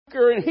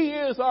and He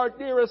is our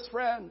dearest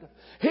friend.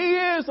 He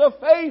is a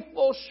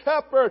faithful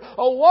shepherd,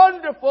 a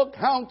wonderful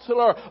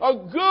counselor, a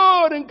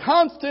good and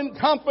constant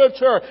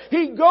comforter.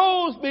 He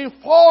goes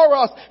before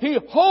us. He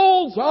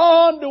holds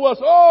on to us.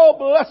 Oh,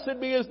 blessed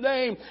be His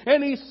name.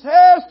 And He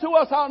says to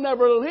us, I'll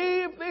never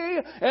leave thee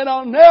and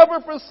I'll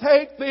never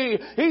forsake thee.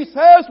 He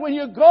says, when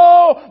you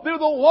go through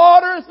the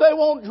waters, they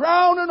won't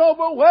drown and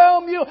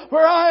overwhelm you,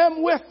 for I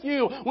am with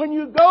you. When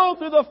you go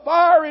through the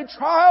fiery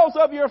trials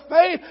of your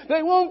faith,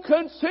 they won't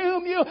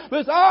consume you,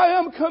 because I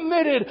am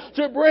committed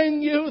to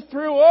bring you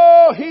through.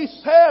 Oh, He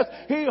says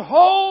He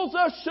holds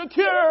us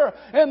secure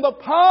in the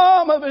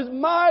palm of His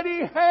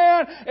mighty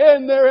hand,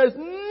 and there is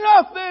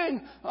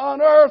nothing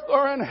on earth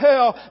or in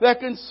hell that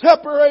can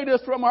separate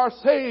us from our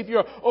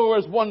Savior or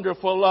His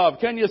wonderful love.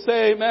 Can you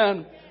say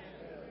amen?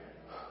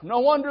 No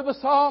wonder the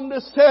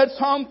psalmist said,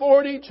 Psalm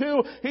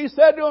 42, he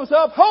said to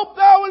himself, hope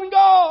thou in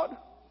God,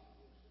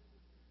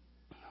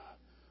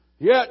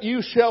 yet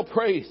you shall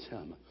praise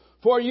Him.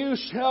 For you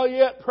shall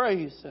yet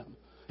praise Him.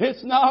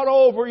 It's not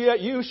over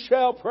yet. You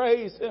shall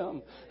praise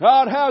Him.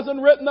 God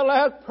hasn't written the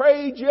last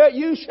page yet.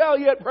 You shall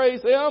yet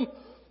praise Him.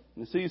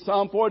 You see,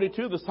 Psalm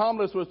 42, the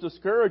psalmist was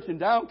discouraged and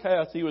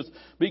downcast. He was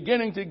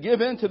beginning to give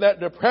in to that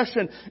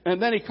depression.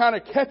 And then he kind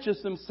of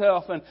catches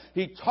himself and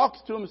he talks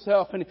to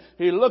himself and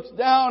he looks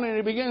down and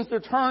he begins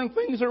to turn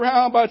things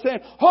around by saying,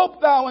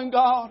 hope thou in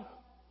God.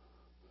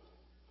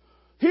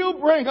 He'll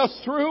bring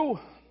us through.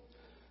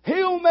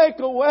 He'll make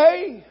a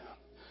way.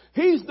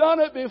 He's done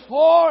it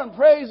before, and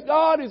praise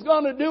God, He's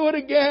going to do it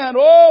again.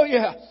 Oh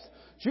yes,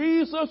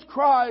 Jesus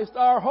Christ,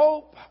 our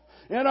hope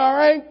and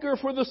our anchor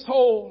for the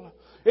soul.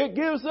 It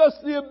gives us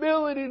the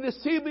ability to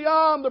see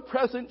beyond the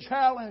present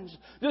challenge,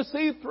 to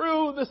see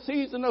through the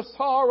season of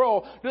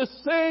sorrow, to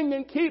sing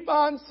and keep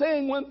on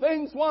singing when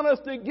things want us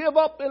to give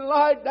up and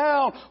lie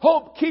down.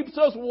 Hope keeps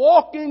us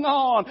walking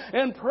on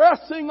and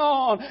pressing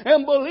on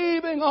and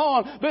believing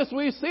on, because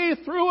we see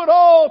through it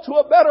all to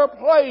a better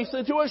place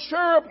and to a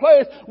surer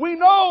place. We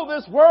know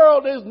this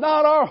world is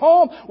not our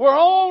home. We're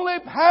only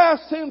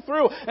passing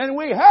through, and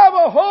we have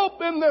a hope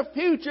in the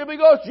future,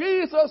 because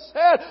Jesus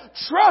said,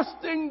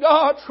 trusting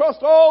God,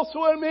 trust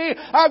also in me.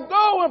 I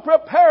go and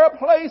prepare a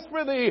place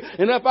for thee.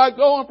 And if I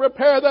go and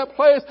prepare that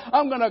place,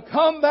 I'm going to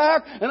come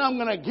back and I'm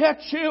going to get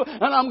you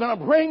and I'm going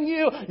to bring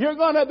you. You're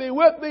going to be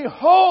with me.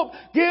 Hope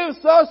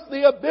gives us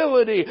the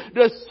ability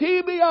to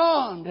see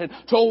beyond and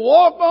to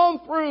walk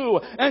on through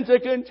and to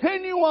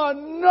continue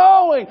on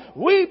knowing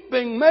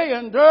weeping may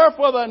endure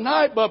for the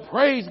night, but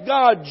praise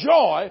God,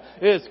 joy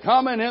is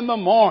coming in the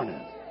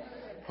morning.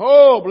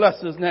 Oh, bless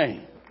His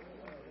name.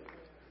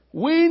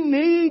 We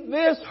need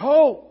this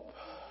hope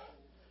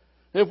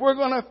if we're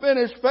going to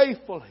finish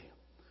faithfully.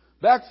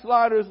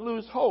 Backsliders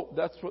lose hope.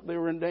 That's what they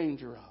were in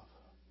danger of.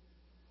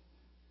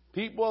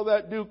 People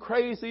that do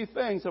crazy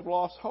things have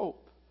lost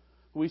hope.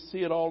 We see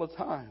it all the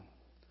time.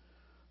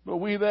 But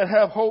we that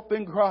have hope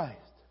in Christ,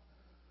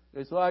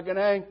 it's like an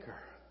anchor.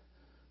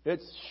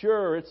 It's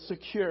sure, it's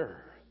secure.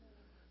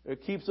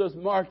 It keeps us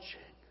marching,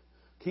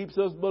 keeps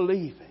us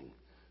believing,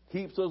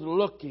 keeps us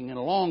looking and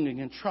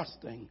longing and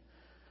trusting.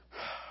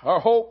 Our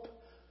hope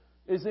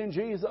is in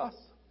Jesus,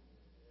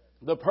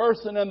 the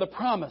person and the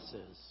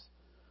promises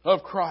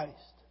of Christ,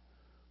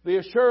 the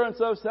assurance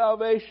of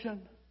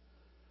salvation,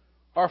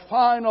 our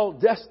final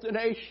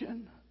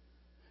destination,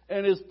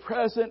 and His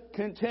present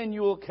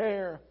continual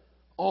care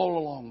all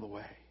along the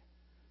way.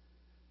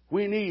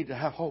 We need to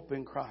have hope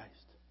in Christ.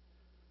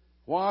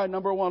 Why?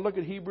 Number one, look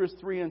at Hebrews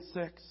 3 and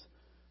 6.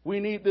 We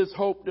need this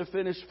hope to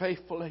finish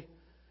faithfully.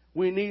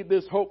 We need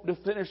this hope to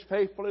finish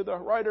faithfully. The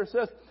writer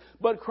says,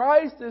 but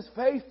Christ is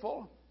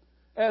faithful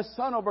as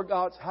Son over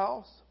God's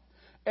house.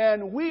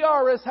 And we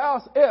are His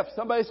house if,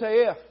 somebody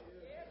say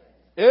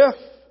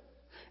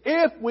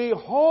if we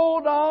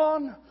hold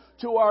on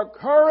to our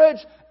courage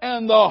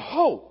and the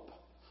hope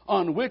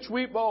on which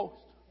we boast.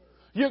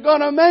 You're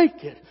going to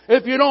make it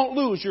if you don't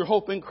lose your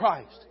hope in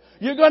Christ.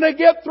 You're going to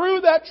get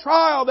through that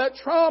trial, that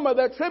trauma,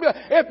 that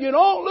tribulation. If you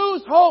don't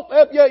lose hope,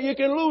 you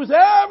can lose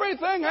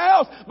everything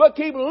else. But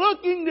keep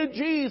looking to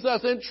Jesus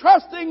and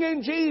trusting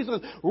in Jesus.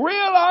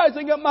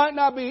 Realizing it might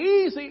not be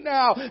easy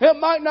now. It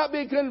might not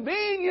be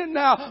convenient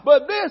now.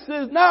 But this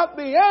is not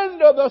the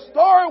end of the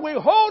story. We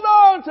hold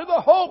on to the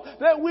hope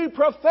that we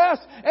profess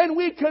and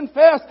we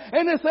confess.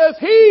 And it says,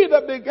 He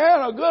that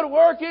began a good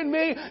work in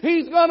me,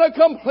 He's going to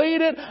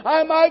complete it.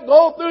 I might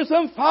go through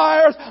some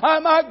fires. I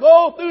might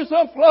go through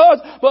some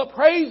floods. But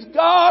praise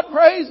God,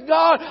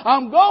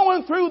 I'm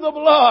going through the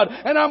blood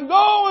and I'm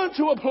going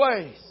to a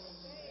place.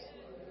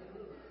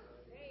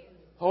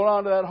 Hold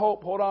on to that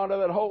hope, hold on to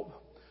that hope.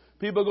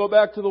 People go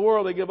back to the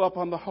world, they give up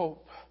on the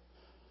hope.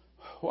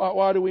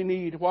 Why do we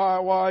need?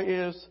 Why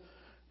is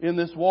in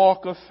this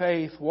walk of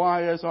faith,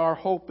 why is our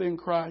hope in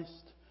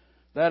Christ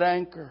that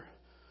anchor?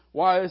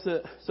 Why is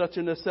it such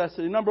a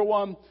necessity? Number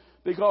one,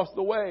 because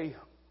the way,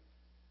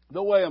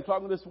 I'm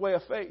talking this way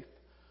of faith,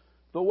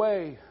 the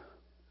way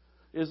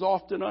is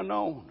often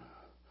unknown.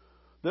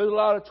 There's a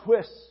lot of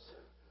twists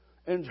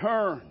and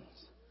turns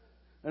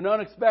and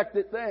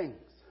unexpected things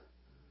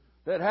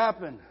that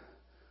happen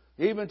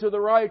Even to the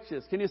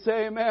righteous. Can you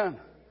say amen?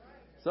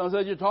 Someone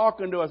said, you're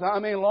talking to us. I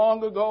mean,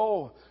 long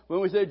ago,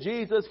 when we said,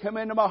 Jesus, come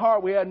into my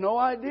heart, we had no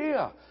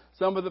idea.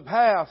 Some of the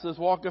paths, this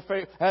walk of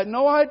faith, had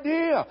no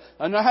idea.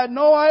 And I had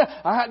no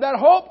idea. That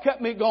hope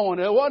kept me going.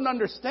 It wasn't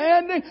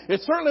understanding.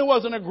 It certainly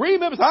wasn't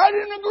agreement. Because I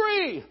didn't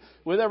agree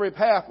with every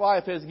path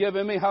life has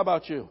given me. How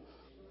about you?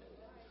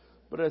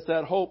 But it's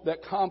that hope,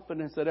 that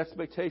confidence, that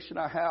expectation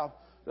I have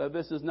that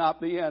this is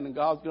not the end and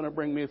God's going to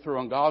bring me through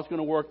and God's going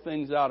to work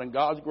things out and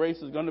God's grace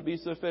is going to be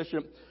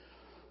sufficient.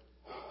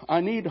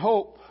 I need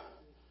hope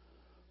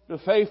to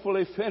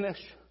faithfully finish.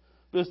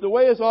 Because the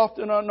way is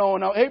often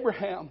unknown. Now,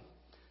 Abraham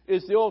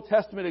is the Old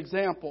Testament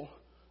example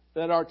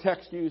that our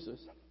text uses.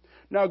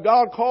 Now,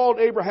 God called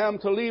Abraham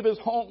to leave his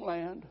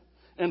homeland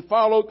and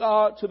follow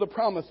God to the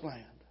promised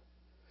land.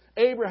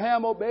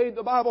 Abraham obeyed,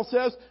 the Bible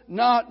says,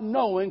 not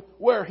knowing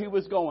where he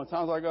was going.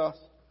 Sounds like us.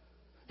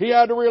 He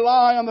had to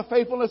rely on the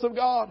faithfulness of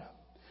God.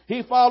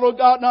 He followed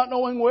God not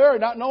knowing where,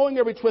 not knowing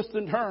every twist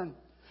and turn.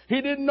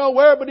 He didn't know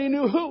where, but he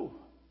knew who.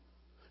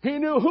 He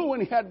knew who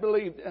and he had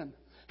believed in.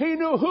 He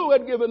knew who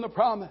had given the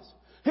promise.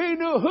 He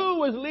knew who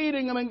was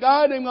leading him and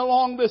guiding him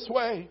along this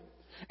way.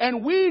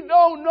 And we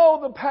don't know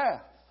the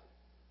path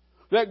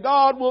that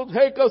God will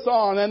take us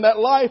on and that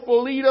life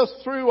will lead us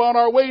through on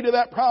our way to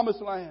that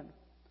promised land.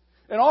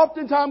 And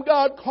oftentimes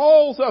God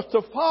calls us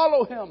to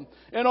follow Him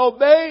and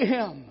obey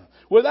Him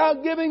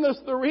without giving us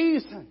the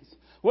reasons,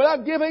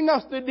 without giving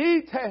us the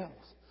details,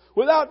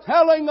 without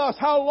telling us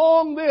how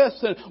long this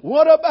and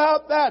what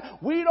about that.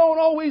 We don't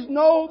always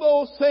know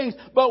those things,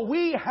 but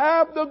we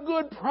have the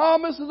good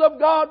promises of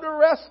God to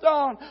rest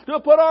on, to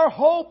put our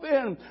hope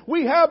in.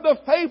 We have the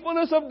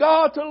faithfulness of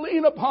God to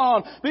lean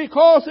upon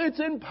because it's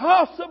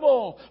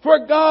impossible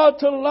for God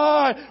to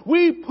lie.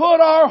 We put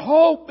our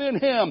hope in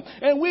Him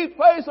and we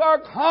place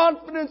our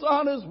confidence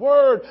on His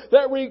Word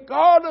that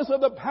regardless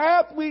of the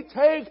path we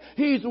take,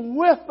 He's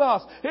with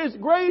us. His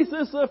grace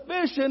is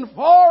sufficient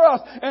for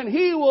us and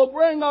He will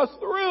bring us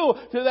through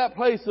to that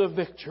place of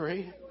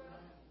victory.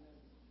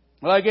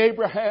 Like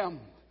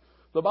Abraham.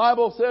 The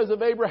Bible says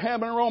of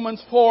Abraham in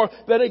Romans 4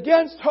 that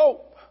against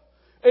hope,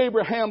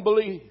 Abraham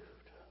believed.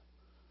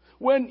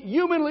 When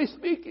humanly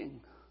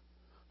speaking,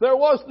 there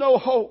was no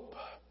hope.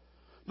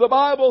 The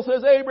Bible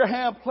says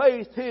Abraham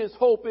placed his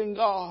hope in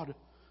God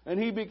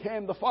and he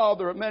became the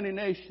father of many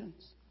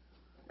nations.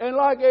 And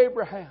like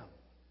Abraham,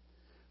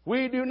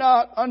 we do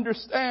not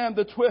understand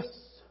the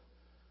twists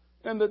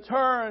and the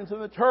turns and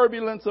the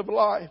turbulence of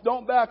life.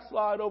 Don't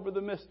backslide over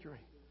the mystery.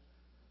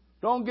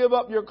 Don't give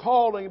up your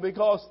calling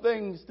because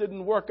things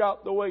didn't work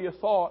out the way you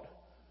thought.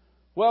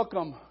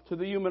 Welcome to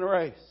the human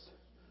race.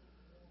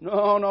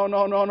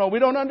 No. We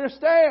don't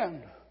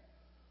understand,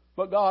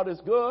 but God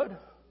is good.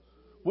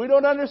 We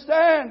don't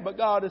understand, but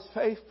God is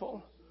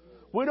faithful.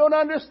 We don't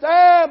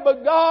understand,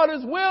 but God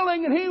is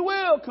willing and He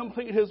will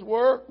complete His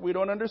work. We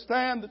don't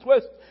understand the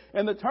twists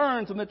and the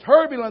turns and the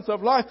turbulence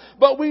of life,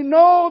 but we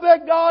know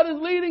that God is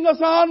leading us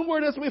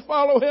onward as we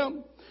follow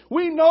Him.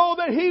 We know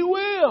that He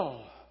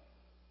will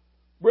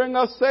bring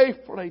us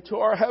safely to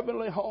our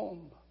heavenly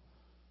home,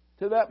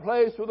 to that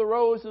place where the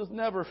roses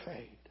never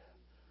fade.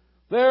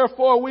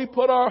 Therefore, we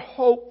put our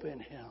hope in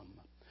Him,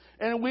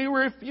 and we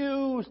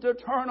refuse to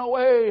turn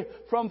away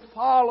from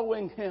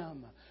following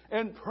Him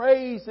and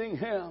praising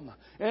Him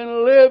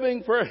and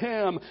living for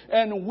Him.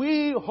 And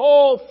we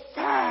hold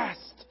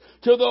fast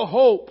to the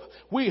hope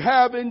we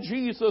have in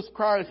Jesus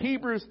Christ.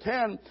 Hebrews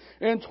 10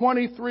 and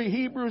 23.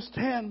 Hebrews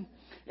 10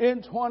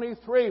 and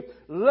 23.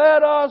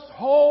 Let us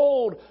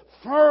hold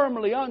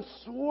firmly,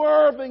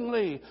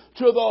 unswervingly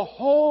to the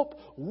hope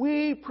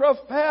we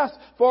profess,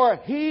 for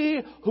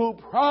He who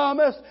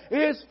promised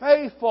is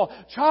faithful.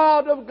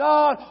 Child of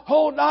God,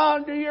 hold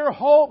on to your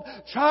hope.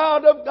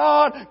 Child of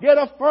God, get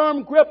a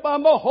firm grip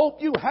on the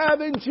hope you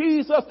have in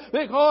Jesus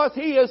because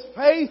He is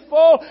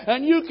faithful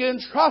and you can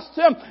trust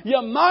Him.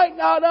 You might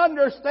not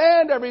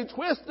understand every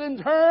twist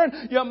and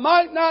turn. You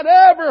might not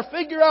ever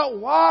figure out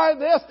why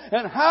this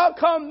and how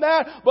come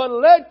that, but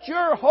let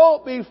your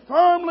hope be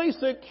firmly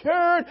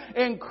secured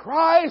in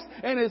Christ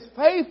and His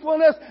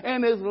faithfulness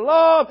and His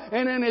love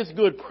and in His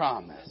good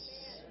promise.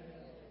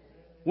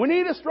 We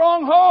need a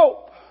strong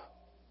hope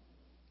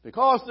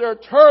because there's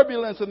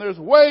turbulence and there's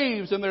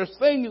waves and there's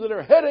things that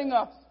are hitting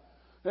us.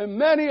 And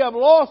many have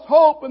lost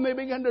hope and they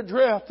begin to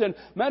drift. And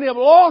many have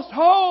lost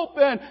hope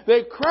and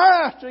they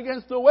crash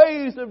against the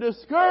waves of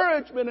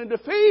discouragement and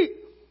defeat.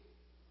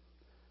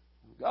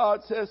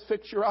 God says,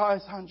 fix your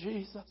eyes on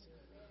Jesus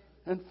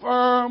and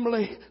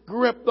firmly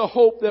grip the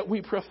hope that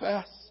we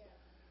profess.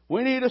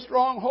 We need a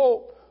strong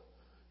hope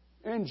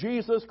in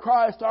Jesus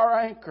Christ, our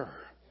anchor.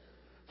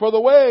 For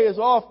the way is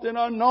often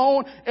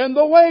unknown and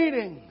the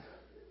waiting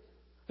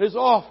is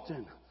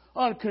often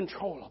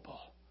uncontrollable.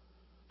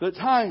 The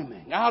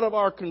timing out of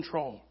our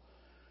control.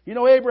 You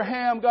know,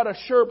 Abraham got a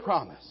sure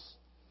promise,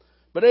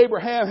 but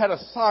Abraham had a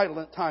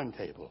silent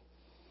timetable.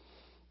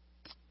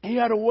 He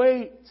had to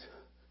wait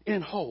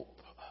in hope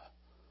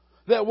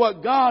that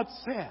what God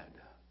said,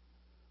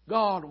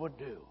 God would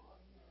do.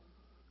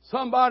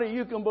 Somebody,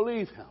 you can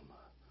believe Him.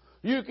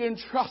 You can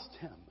trust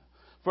Him.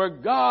 For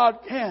God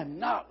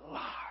cannot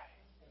lie.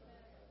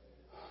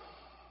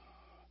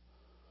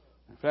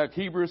 In fact,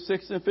 Hebrews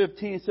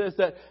 6:15 says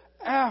that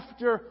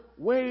after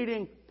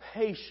waiting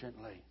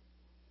patiently,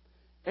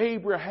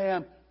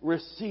 Abraham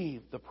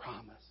received the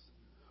promise.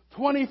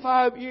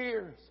 25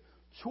 years,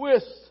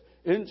 twists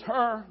and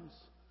turns,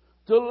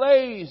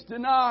 delays,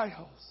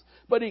 denials.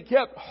 But he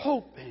kept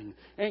hoping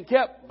and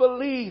kept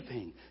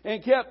believing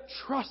and kept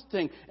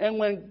trusting. And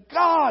when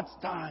God's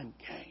time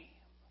came,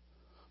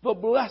 the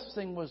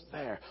blessing was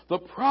there. The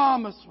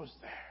promise was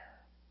there.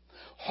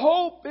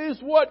 Hope is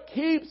what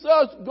keeps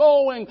us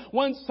going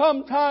when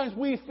sometimes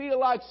we feel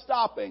like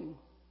stopping.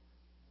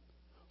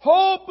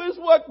 Hope is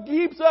what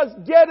keeps us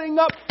getting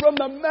up from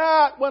the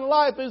mat when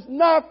life has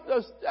knocked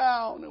us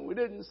down and we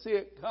didn't see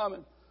it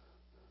coming.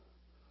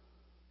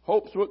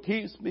 Hope's what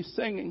keeps me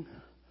singing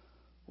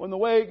when the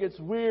way gets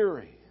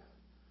weary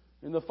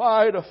and the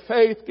fight of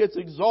faith gets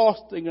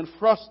exhausting and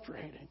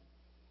frustrating.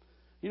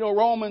 You know,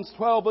 Romans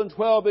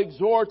 12:12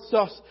 exhorts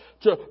us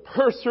to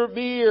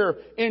persevere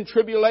in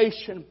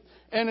tribulation.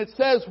 And it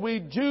says we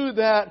do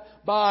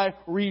that by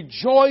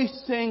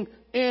rejoicing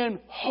in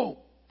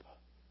hope.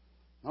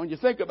 Now, when you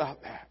think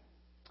about that,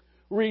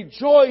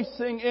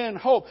 rejoicing in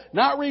hope,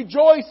 not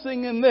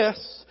rejoicing in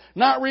this,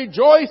 not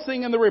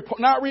rejoicing in the report,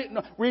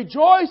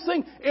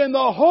 rejoicing in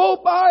the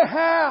hope I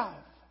have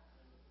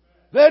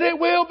that it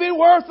will be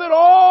worth it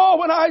all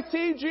when I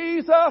see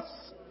Jesus.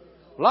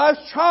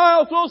 Life's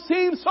trials will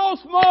seem so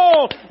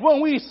small when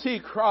we see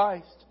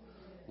Christ.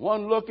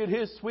 One look at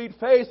His sweet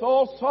face,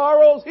 all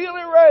sorrows He'll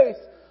erase.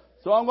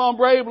 So I'm going to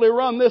bravely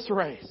run this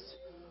race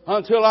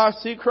until I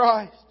see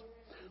Christ.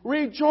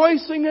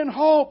 Rejoicing in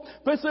hope.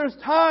 But there's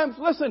times,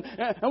 listen,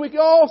 and we can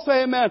all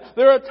say amen.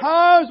 There are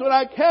times when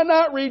I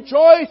cannot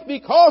rejoice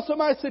because of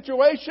my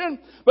situation,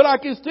 but I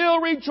can still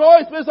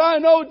rejoice because I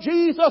know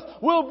Jesus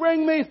will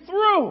bring me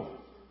through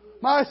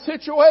my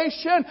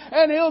situation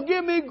and He'll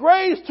give me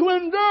grace to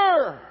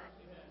endure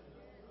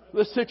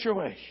the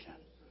situation.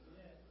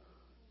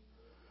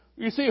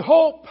 You see,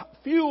 hope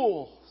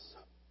fuels.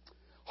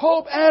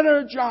 Hope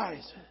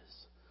energizes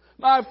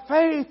my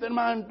faith and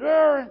my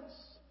endurance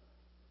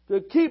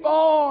to keep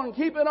on,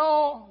 keeping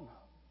on.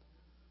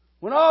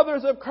 When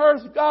others have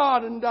cursed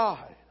God and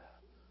died.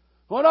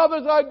 When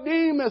others like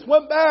Demas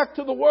went back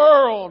to the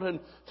world and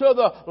to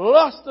the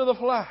lust of the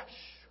flesh.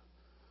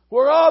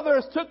 Where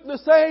others took the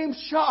same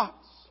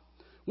shots.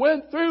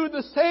 Went through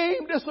the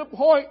same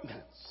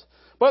disappointments.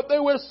 But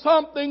there was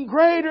something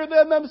greater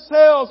than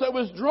themselves that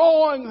was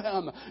drawing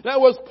them,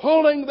 that was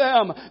pulling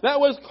them, that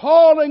was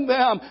calling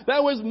them,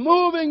 that was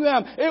moving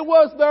them. It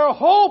was their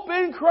hope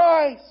in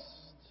Christ.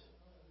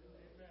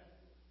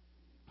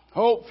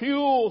 Hope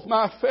fuels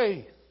my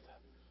faith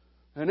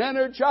and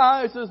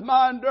energizes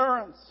my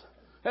endurance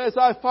as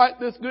I fight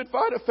this good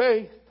fight of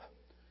faith.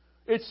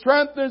 It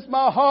strengthens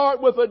my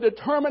heart with a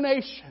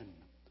determination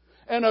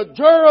and a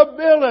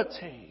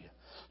durability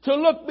to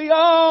look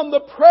beyond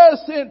the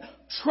present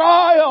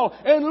trial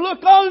and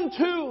look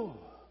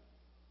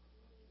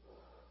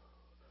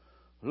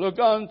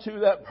unto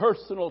that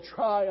personal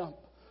triumph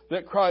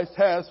that Christ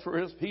has for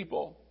His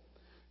people.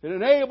 It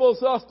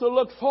enables us to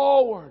look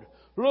forward,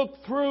 look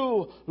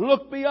through,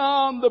 look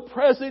beyond the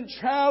present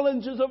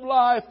challenges of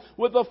life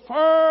with a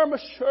firm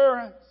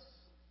assurance.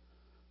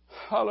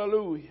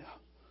 Hallelujah.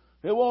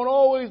 It won't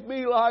always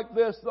be like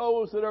this,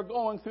 those that are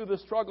going through the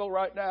struggle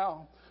right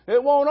now.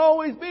 It won't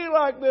always be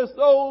like this,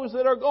 those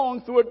that are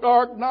going through a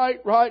dark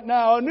night right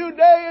now. A new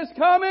day is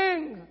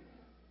coming.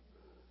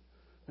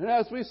 And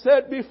as we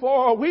said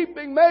before,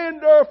 weeping may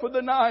endure for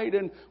the night.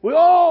 And we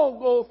all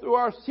go through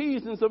our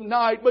seasons of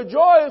night. But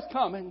joy is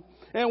coming.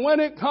 And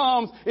when it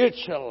comes, it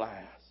shall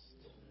last.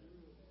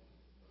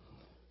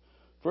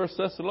 1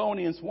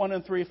 Thessalonians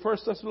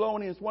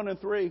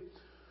 1:3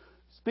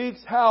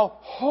 speaks how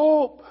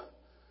hope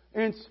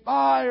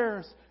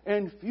inspires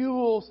and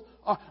fuels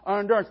our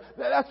endurance.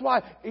 That's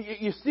why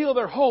you steal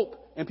their hope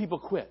and people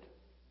quit.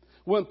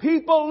 When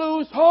people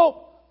lose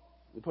hope,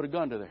 they put a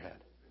gun to their head.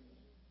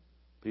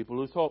 People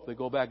lose hope, they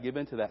go back, give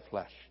into that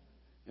flesh,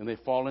 and they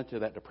fall into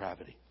that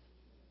depravity.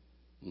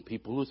 When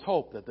people lose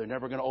hope that they're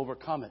never going to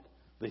overcome it,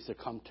 they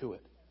succumb to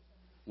it.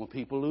 When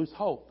people lose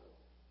hope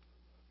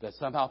that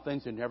somehow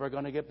things are never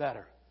going to get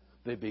better,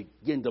 they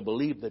begin to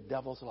believe the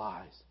devil's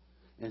lies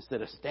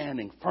instead of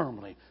standing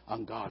firmly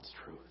on God's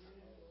truth.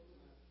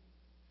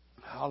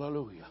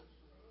 Hallelujah.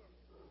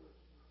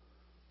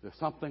 There's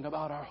something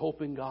about our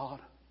hope in God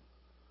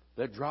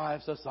that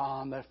drives us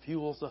on, that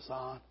fuels us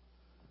on.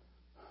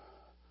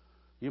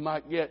 You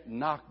might get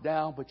knocked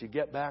down, but you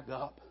get back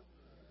up.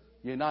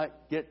 You might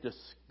get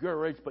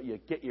discouraged, but you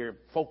get your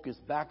focus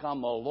back on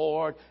the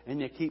Lord,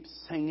 and you keep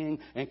singing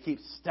and keep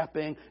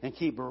stepping and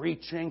keep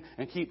reaching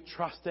and keep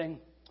trusting.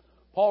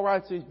 Paul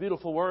writes these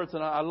beautiful words,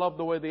 and I love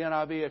the way the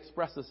NIV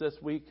expresses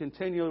this. We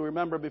continually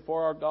remember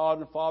before our God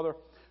and Father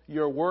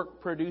your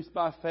work produced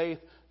by faith,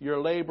 your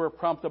labor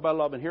prompted by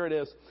love. And here it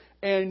is.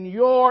 And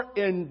your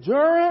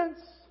endurance,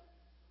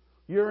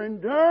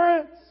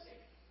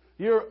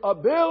 Your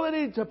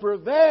ability to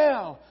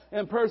prevail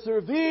and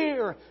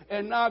persevere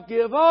and not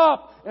give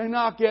up and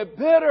not get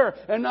bitter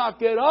and not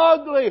get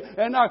ugly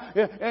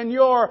and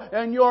your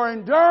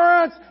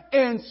endurance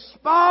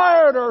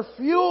inspired or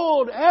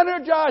fueled,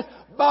 energized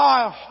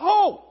by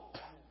hope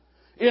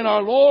in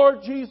our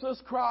Lord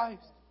Jesus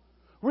Christ.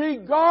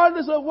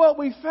 Regardless of what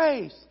we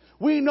face,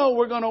 we know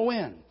we're going to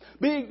win.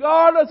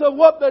 Regardless of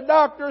what the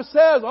doctor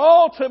says,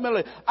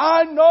 ultimately,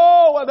 I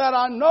know.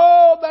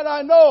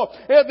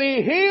 If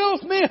He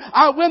heals me,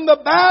 I win the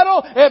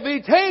battle. If He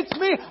takes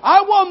me,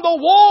 I won the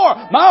war.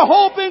 My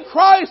hope in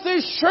Christ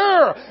is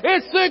sure.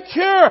 It's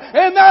secure.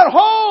 And that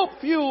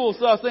hope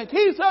fuels us and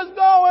keeps us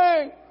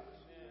going.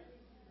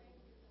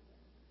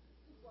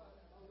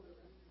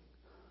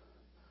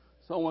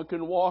 Someone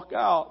can walk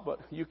out, but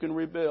you can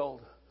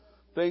rebuild.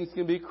 Things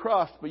can be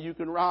crushed, but you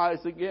can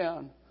rise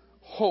again.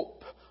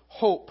 Hope,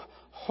 hope,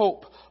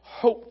 hope,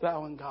 hope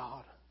thou in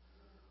God.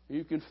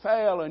 You can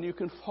fail and you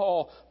can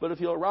fall, but if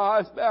you'll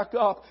rise back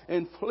up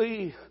and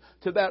flee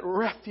to that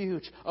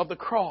refuge of the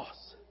cross.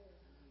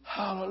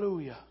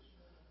 Hallelujah.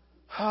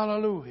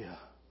 Hallelujah.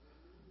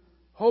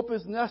 Hope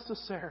is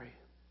necessary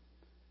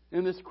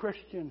in this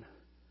Christian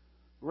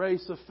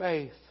race of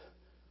faith.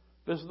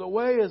 Because the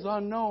way is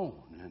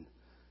unknown and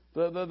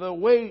the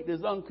weight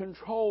is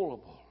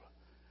uncontrollable.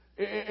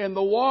 And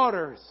the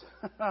waters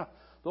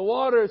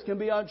can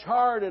be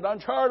uncharted,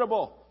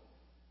 unchartable.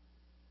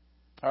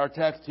 Our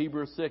text,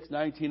 Hebrews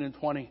 6:19 and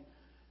 20,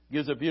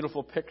 gives a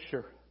beautiful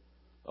picture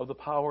of the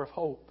power of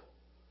hope.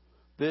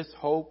 This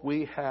hope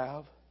we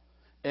have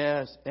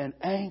as an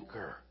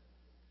anchor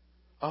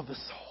of the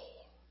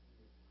soul,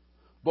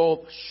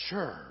 both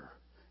sure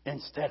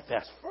and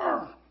steadfast,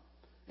 firm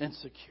and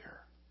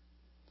secure.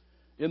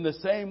 In the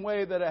same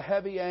way that a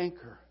heavy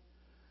anchor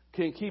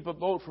can keep a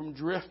boat from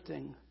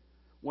drifting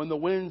when the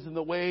winds and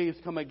the waves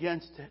come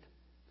against it,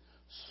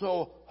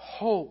 so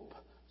hope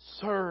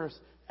serves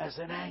as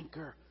an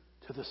anchor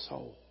to the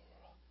soul.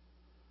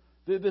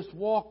 This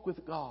walk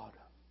with God,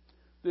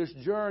 this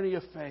journey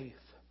of faith,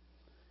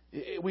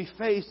 we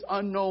face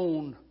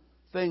unknown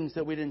things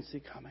that we didn't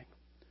see coming.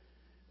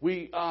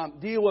 We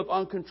deal with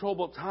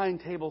uncontrollable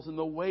timetables and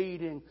the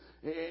waiting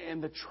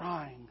and the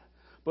trying.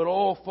 But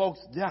folks,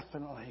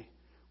 definitely,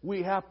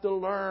 we have to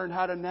learn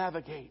how to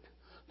navigate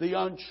the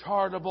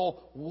unchartable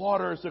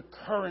waters, the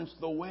currents,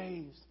 the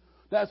waves.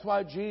 That's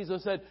why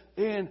Jesus said,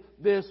 in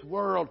this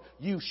world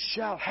you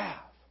shall have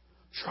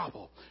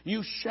trouble.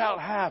 You shall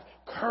have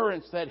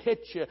currents that hit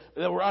you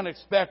that were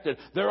unexpected.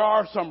 There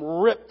are some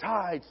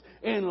riptides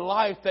in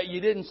life that you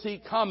didn't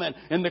see coming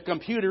and the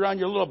computer on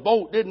your little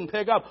boat didn't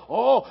pick up.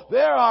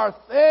 There are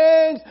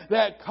things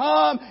that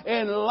come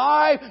in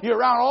life. You're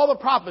around all the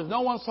prophets.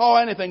 No one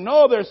saw anything.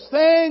 No, there's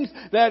things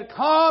that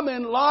come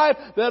in life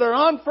that are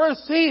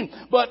unforeseen.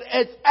 But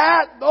it's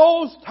at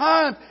those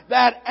times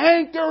that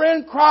anchor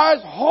in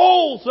Christ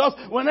holds us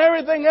when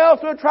everything else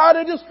will try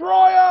to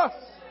destroy us.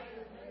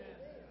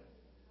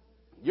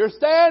 You're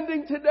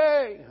standing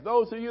today,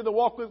 those of you that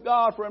walk with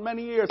God for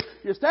many years,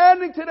 you're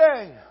standing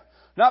today,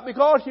 not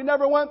because you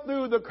never went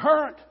through the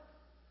current,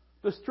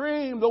 the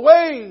stream, the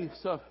waves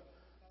of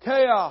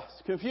chaos,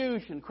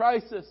 confusion,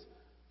 crisis,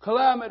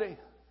 calamity.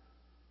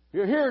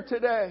 You're here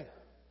today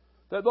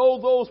that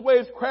those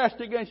waves crashed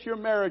against your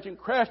marriage and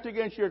crashed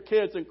against your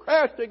kids and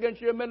crashed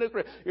against your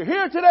ministry. You're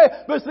here today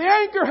because the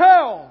anchor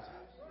held.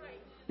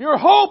 Your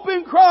hope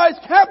in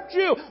Christ kept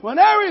you when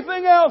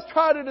everything else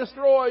tried to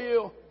destroy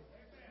you.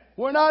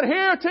 We're not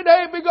here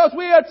today because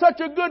we had such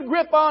a good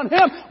grip on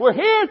Him. We're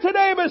here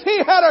today because He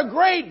had a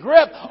great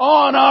grip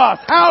on us.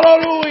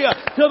 Hallelujah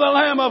to the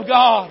Lamb of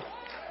God.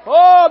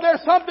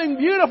 There's something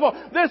beautiful.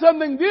 There's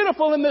something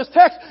beautiful in this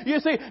text. You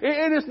see,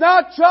 it is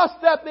not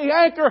just that the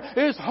anchor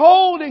is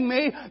holding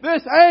me.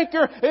 This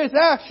anchor is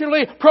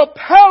actually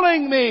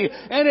propelling me,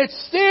 and it's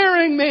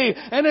steering me,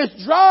 and it's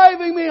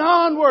driving me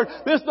onward.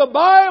 Because the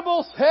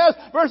Bible says,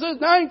 verses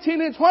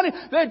 19 and 20,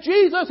 that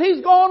Jesus,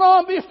 He's going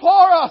on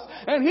before us,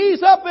 and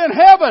He's up in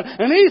heaven,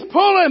 and He's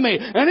pulling me,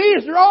 and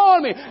He's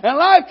drawing me, and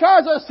life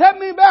tries to set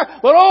me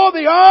back. But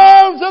the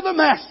arms of the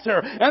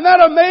Master, and that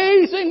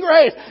amazing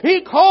grace,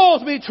 He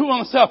calls me to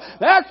Himself.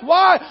 That's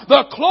why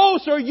the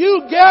closer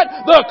you get,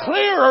 the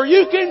clearer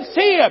you can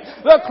see it.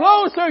 The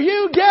closer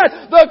you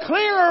get, the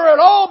clearer it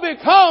all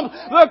becomes.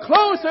 The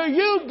closer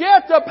you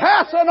get to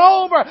passing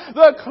over,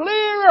 the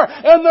clearer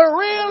and the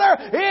realer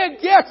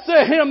it gets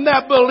to him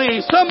that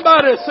believes.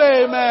 Somebody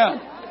say amen.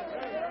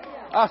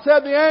 I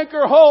said the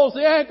anchor holds,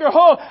 the anchor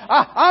holds.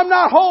 I'm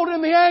not holding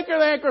the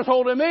anchor's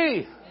holding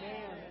me.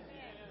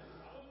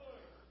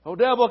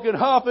 Devil can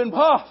huff and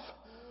puff.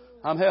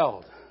 I'm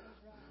held.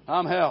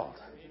 I'm held.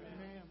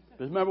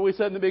 Because remember we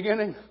said in the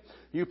beginning,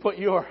 you put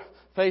your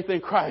faith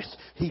in Christ,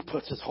 He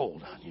puts His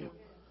hold on you.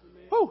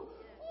 Woo.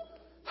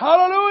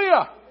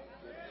 Hallelujah.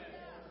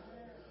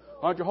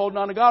 Aren't you holding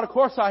on to God? Of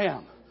course I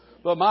am.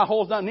 But my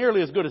hold's not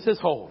nearly as good as His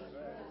hold.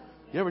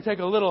 You ever take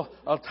a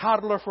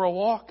toddler for a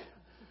walk?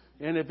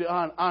 And if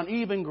on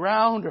even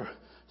ground or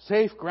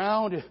safe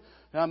ground,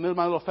 my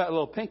little fat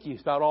little pinky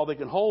is about all they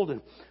can hold.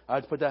 And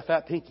I'd put that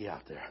fat pinky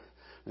out there.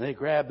 And they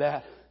grab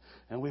that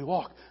and we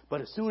walk.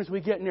 But as soon as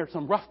we get near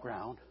some rough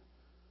ground,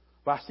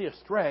 if I see a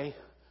stray,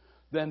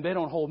 then they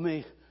don't hold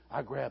me.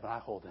 I grab and I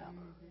hold them.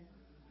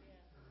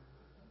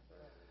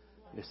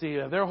 You see,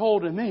 if they're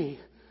holding me,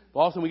 if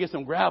all of a sudden we get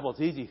some gravel,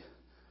 it's easy.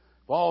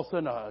 If all of a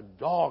sudden a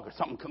dog or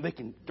something, they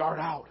can dart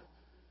out.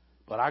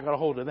 But I got a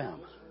hold of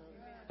them.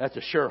 That's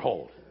a sure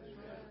hold.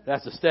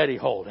 That's a steady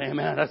hold.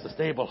 Amen. That's a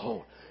stable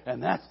hold.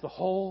 And that's the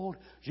hold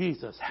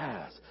Jesus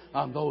has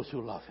on those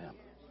who love Him.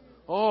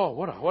 Oh,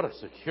 what a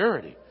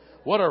security.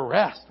 What a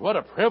rest. What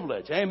a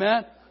privilege.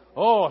 Amen.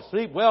 Oh,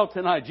 sleep well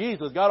tonight.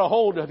 Jesus got a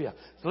hold of you.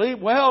 Sleep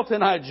well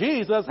tonight.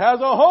 Jesus has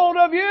a hold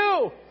of you.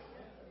 Oh,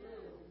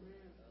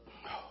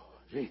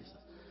 Jesus.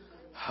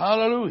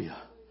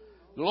 Hallelujah.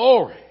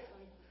 Glory.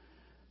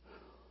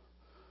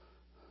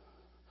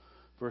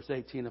 Verse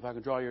 18, if I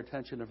can draw your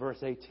attention to verse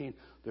 18,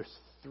 there's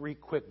 3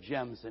 quick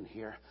gems in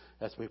here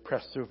as we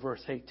press through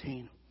verse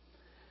 18.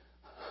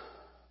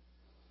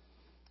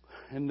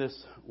 In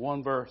this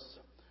one verse,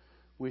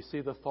 we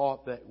see the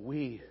thought that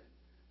we,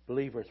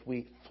 believers,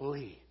 we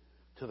flee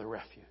to the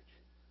refuge.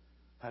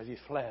 Have you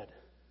fled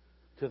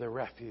to the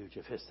refuge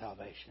of His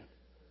salvation?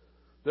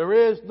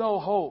 There is no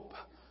hope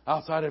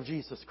outside of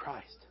Jesus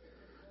Christ.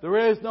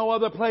 There is no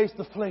other place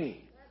to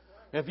flee.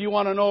 If you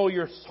want to know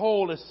your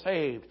soul is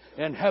saved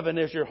and heaven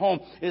is your home,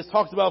 it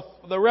talks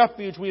about the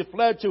refuge we have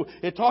fled to.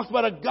 It talks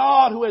about a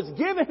God who has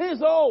given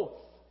His oath.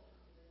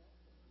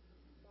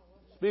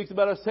 It speaks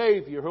about a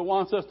Savior who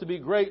wants us to be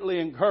greatly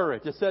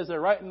encouraged. It says it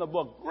right in the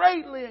book,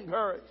 greatly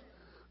encouraged.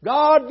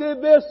 God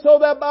did this so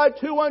that by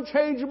 2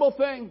 unchangeable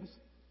things,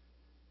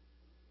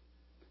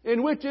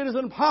 in which it is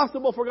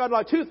impossible for God to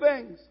lie. 2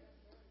 things.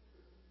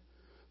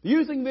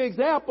 Using the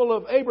example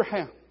of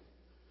Abraham.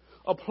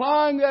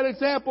 Applying that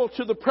example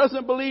to the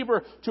present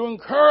believer to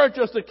encourage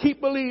us to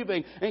keep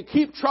believing and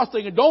keep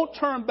trusting and don't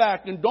turn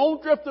back and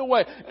don't drift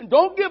away and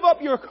don't give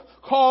up your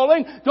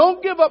calling.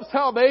 Don't give up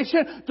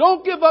salvation.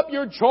 Don't give up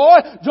your joy.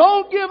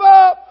 Don't give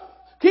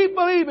up. Keep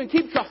believing.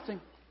 Keep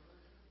trusting.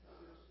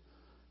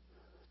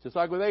 Just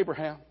like with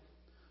Abraham.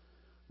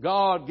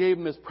 God gave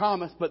him His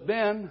promise, but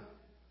then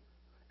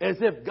as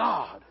if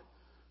God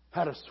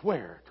had to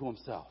swear to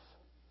Himself.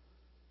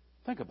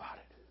 Think about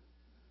it.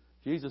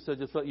 Jesus said,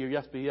 just let your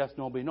yes be yes,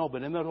 no be no.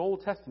 But in the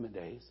Old Testament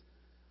days,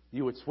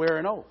 you would swear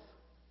an oath.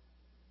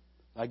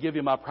 I give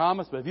you my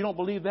promise, but if you don't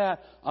believe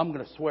that, I'm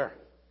going to swear.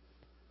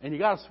 And you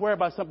got to swear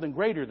by something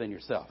greater than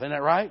yourself. Isn't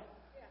that right?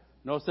 Yeah.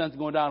 No sense in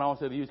going down, I won't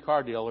say the used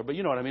car dealer, but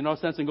you know what I mean. No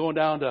sense in going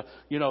down to,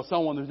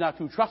 someone who's not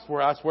too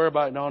trustworthy. I swear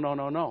by,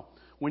 no.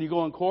 When you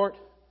go in court,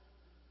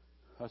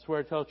 I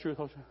swear to tell the truth,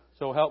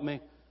 so help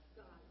me.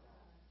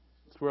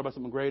 Swear by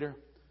something greater.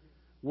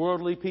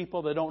 Worldly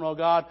people that don't know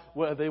God,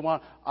 what they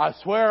want, I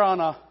swear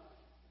on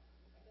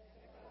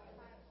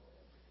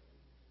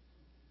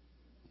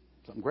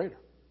something greater.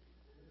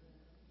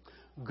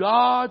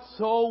 God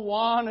so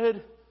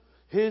wanted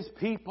His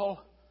people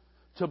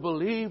to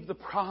believe the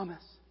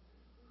promise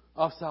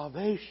of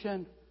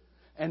salvation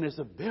and His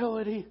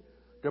ability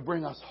to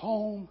bring us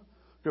home,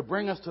 to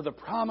bring us to the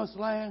promised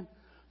land,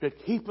 to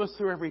keep us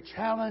through every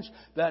challenge,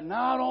 that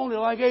not only,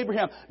 like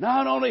Abraham,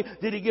 not only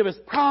did He give His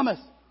promise,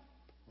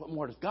 what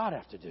more does God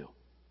have to do?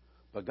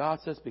 But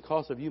God says,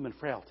 because of human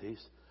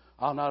frailties,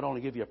 I'll not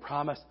only give you a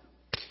promise,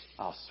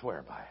 I'll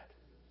swear by it.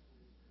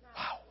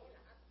 Wow.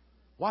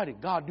 Why did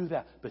God do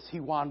that? Because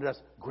He wanted us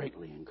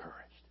greatly encouraged.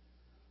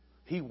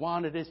 He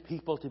wanted His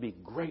people to be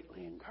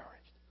greatly encouraged.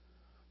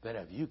 That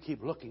if you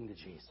keep looking to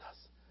Jesus,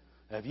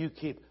 if you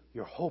keep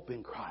your hope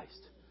in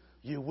Christ,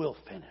 you will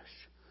finish.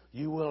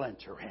 You will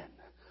enter in.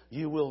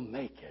 You will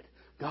make it.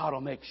 God will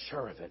make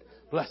sure of it.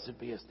 Blessed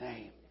be His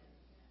name.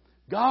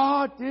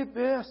 God did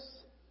this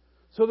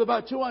so that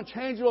by 2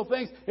 unchangeable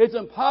things, it's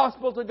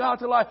impossible to God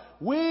to lie.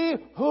 We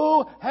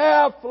who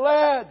have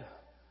fled,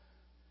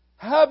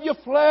 have you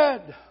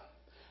fled?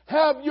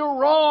 Have you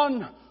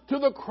run to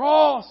the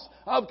cross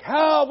of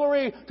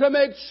Calvary to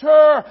make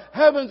sure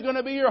heaven's going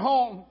to be your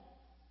home?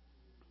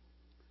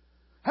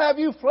 Have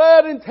you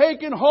fled and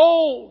taken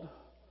hold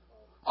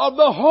of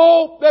the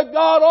hope that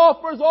God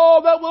offers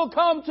all that will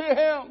come to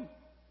Him?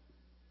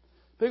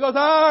 Because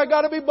I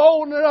got to be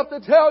bold enough to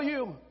tell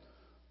you,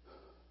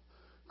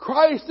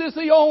 Christ is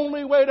the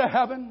only way to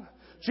heaven.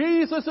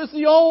 Jesus is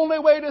the only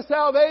way to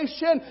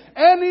salvation.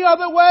 Any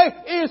other way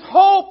is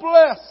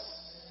hopeless.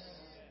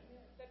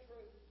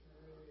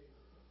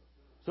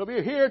 So if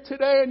you're here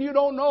today and you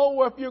don't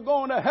know if you're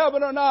going to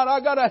heaven or not,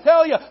 I got to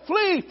tell you,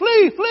 flee,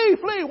 flee, flee,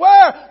 flee.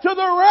 Where? To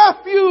the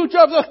refuge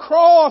of the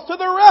cross, to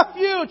the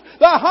refuge,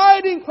 the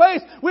hiding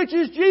place, which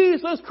is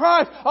Jesus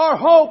Christ, our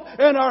hope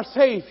and our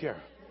Savior.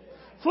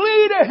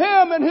 Flee to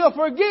Him and He'll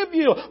forgive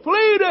you.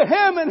 Flee to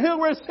Him and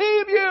He'll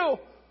receive you.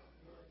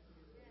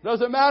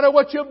 Doesn't matter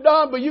what you've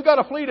done, but you got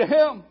to flee to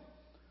Him.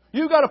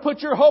 You got to put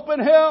your hope in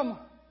Him.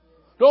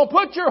 Don't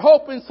put your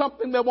hope in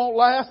something that won't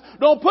last.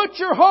 Don't put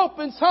your hope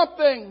in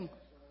something.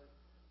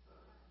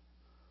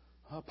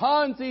 A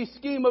Ponzi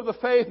scheme of the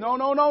faith.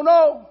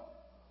 No.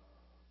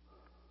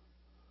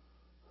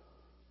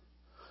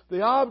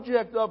 The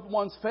object of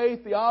one's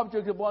faith, the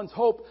object of one's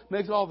hope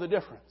makes all the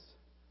difference.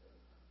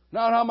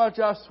 Not how much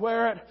I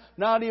swear it,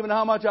 not even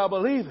how much I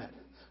believe it.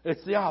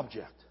 It's the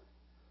object.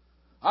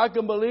 I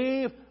can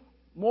believe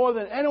more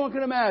than anyone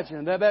can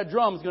imagine that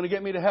drum's going to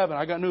get me to heaven.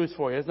 I got news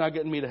for you. It's not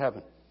getting me to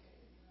heaven.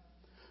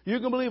 You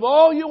can believe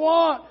all you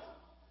want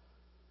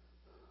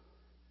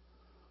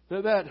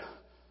that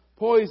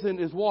poison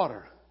is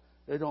water.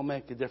 It don't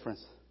make a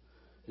difference.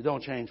 It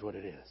don't change what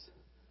it is.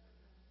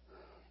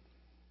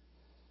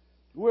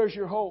 Where's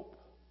your hope?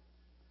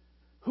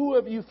 Who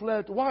have you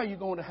fled to? Why are you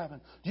going to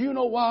heaven? Do you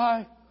know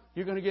why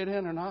you're going to get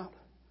in or not?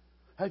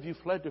 Have you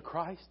fled to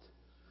Christ?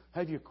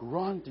 Have you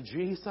run to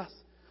Jesus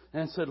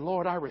and said,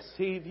 Lord, I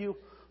receive you.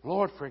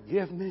 Lord,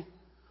 forgive me.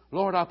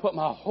 Lord, I put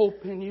my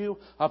hope in you.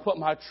 I put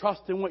my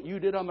trust in what you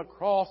did on the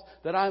cross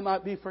that I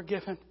might be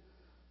forgiven.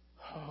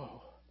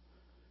 Oh,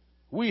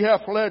 we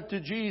have fled to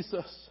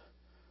Jesus,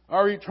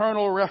 our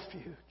eternal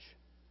refuge.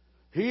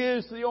 He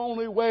is the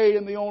only way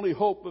and the only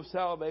hope of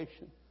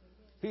salvation.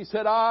 He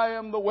said, I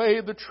am the way,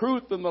 the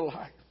truth, and the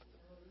life.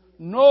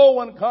 No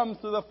one comes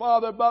to the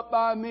Father but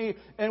by me.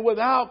 And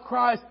without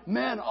Christ,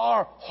 men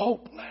are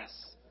hopeless.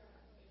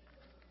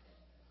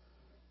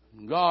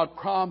 God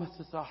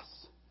promises us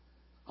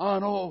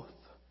on oath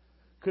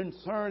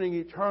concerning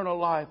eternal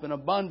life and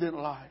abundant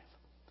life.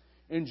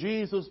 And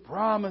Jesus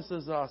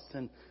promises us,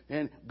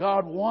 and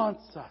God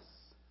wants us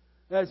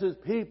as His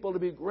people to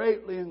be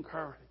greatly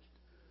encouraged.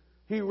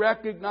 He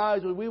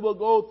recognizes we will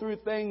go through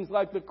things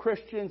like the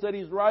Christians that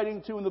He's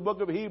writing to in the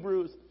book of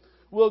Hebrews.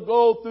 We'll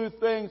go through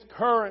things,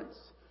 currents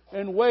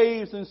and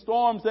waves and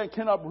storms that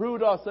can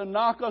uproot us and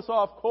knock us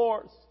off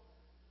course.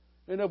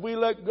 And if we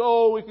let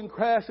go, we can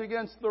crash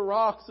against the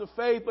rocks of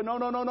faith. But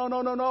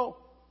no.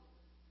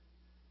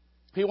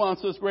 He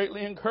wants us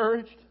greatly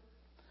encouraged.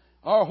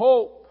 Our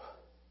hope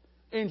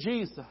in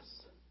Jesus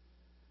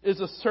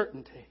is a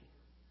certainty.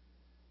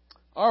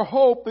 Our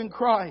hope in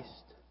Christ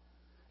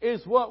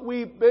is what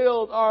we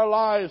build our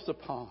lives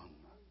upon.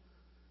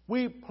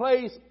 We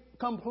place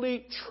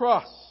complete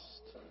trust,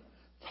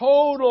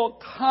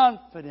 total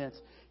confidence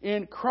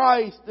in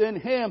Christ and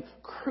Him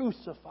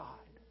crucified,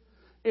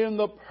 in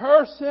the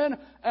person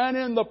and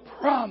in the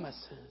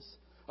promises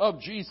of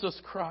Jesus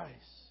Christ.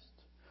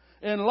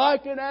 And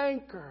like an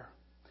anchor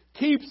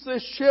keeps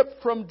the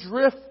ship from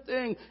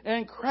drifting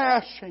and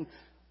crashing,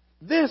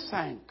 this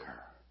anchor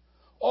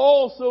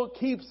also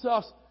keeps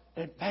us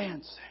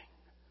advancing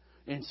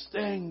and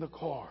staying the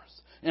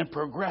course and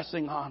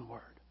progressing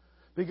onward.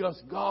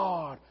 Because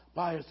God,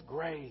 by His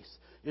grace,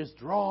 is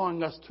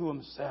drawing us to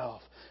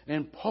Himself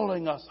and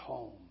pulling us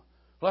home.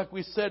 Like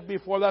we said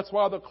before, that's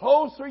why the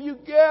closer you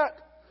get,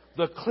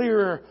 the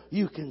clearer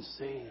you can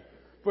see.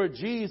 For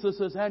Jesus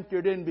has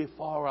entered in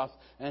before us,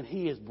 and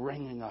He is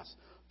bringing us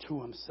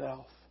to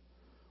Himself.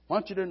 I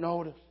want you to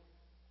notice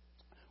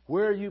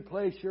where you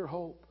place your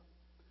hope.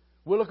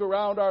 We look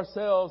around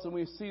ourselves and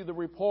we see the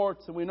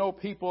reports, and we know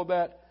people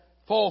that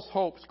false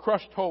hopes,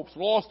 crushed hopes,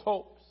 lost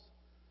hopes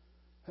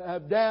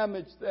have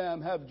damaged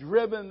them, have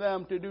driven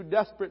them to do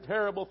desperate,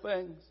 terrible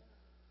things.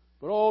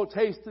 But oh,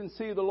 taste and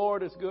see the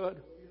Lord is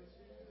good.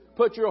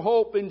 Put your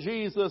hope in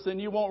Jesus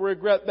and you won't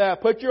regret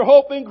that. Put your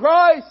hope in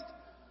Christ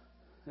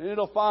and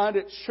it'll find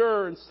it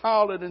sure and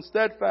solid and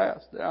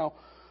steadfast. Now,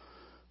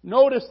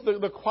 notice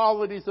the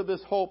qualities of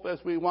this hope as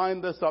we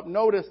wind this up.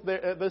 Notice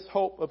this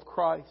hope of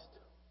Christ.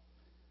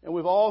 And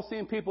we've all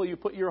seen people, you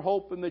put your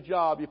hope in the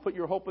job. You put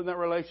your hope in that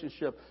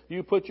relationship.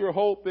 You put your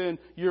hope in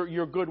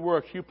your good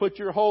works. You put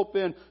your hope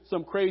in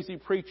some crazy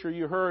preacher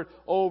you heard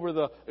over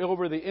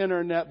the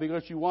internet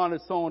because you wanted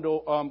someone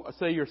to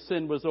say your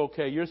sin was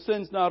okay. Your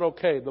sin's not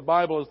okay. The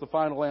Bible is the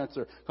final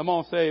answer. Come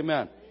on, say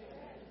amen.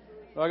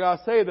 I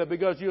gotta say that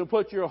because you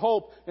put your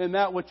hope in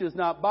that which is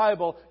not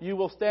Bible, you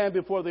will stand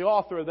before the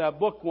author of that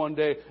book one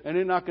day and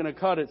you're not going to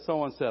cut it.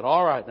 Someone said,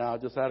 all right, now I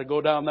just had to go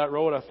down that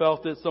road. I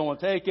felt it. Someone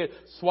take it,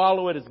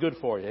 swallow it. It's good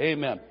for you.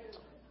 Amen.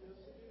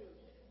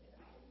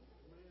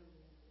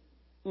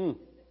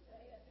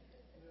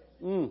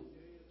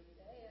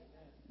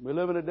 We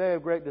live in a day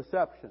of great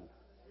deception.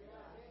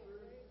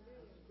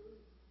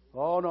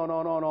 Oh,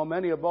 no.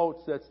 Many of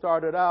boats that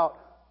started out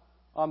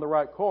on the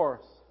right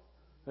course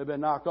have been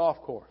knocked off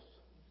course.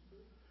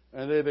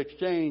 And they've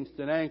exchanged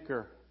an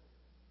anchor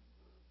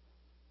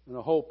and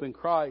a hope in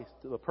Christ,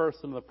 the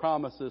person of the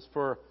promises,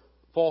 for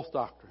false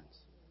doctrines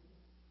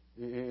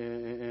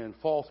and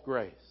false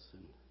grace.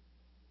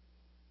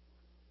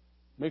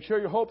 Make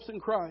sure your hope's in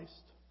Christ.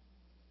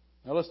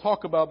 Now let's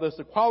talk about this,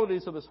 the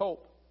qualities of this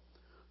hope.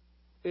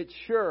 It's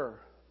sure,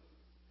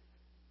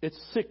 it's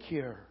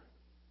secure,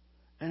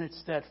 and it's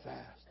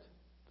steadfast.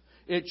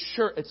 It's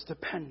sure, it's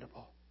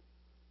dependable.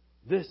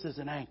 This is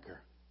an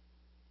anchor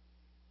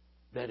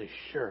that is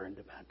sure and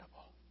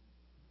dependable.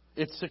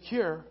 It's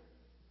secure,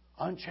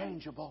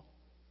 unchangeable.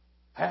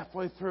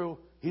 Halfway through,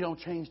 He don't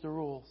change the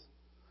rules.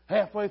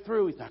 Halfway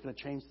through, He's not going to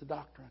change the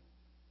doctrine.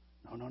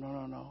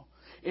 No.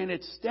 And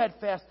it's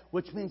steadfast,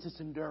 which means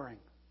it's enduring.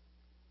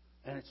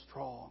 And it's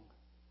strong.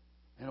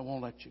 And it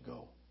won't let you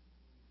go.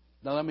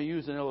 Now let me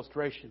use an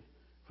illustration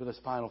for this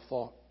final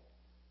thought.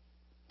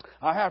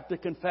 I have to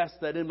confess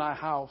that in my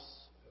house,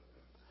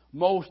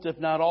 most, if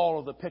not all,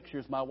 of the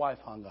pictures my wife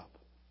hung up.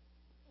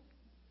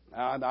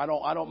 I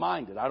don't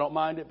mind it. I don't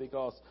mind it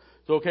because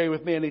it's okay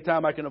with me.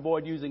 Anytime I can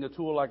avoid using a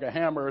tool like a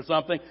hammer or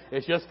something,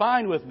 it's just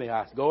fine with me.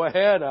 I go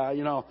ahead,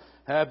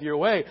 have your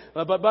way.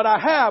 But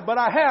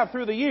I have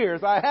through the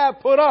years, I have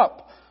put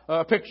up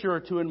a picture or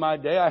two in my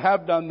day. I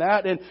have done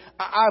that, and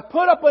I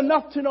put up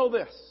enough to know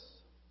this.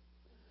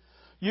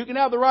 You can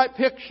have the right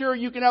picture,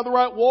 you can have the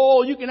right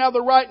wall, you can have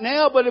the right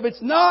nail, but if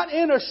it's not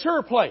in a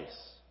sure place,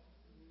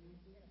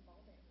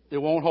 it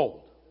won't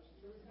hold.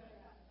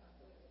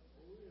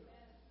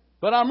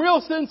 But I'm real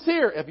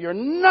sincere. If you're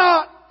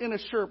not in a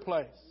sure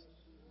place,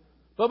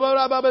 but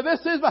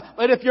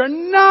if you're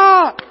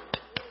not,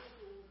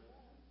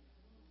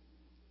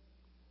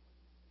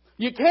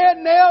 you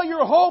can't nail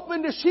your hope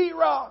into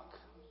sheetrock.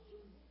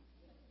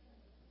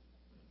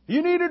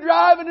 You need to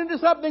drive it into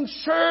something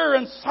sure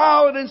and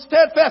solid and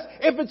steadfast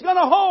if it's going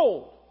to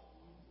hold.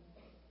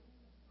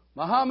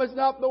 Muhammad's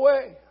not the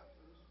way.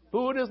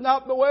 Buddha is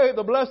not the way.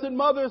 The Blessed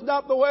Mother is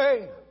not the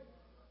way.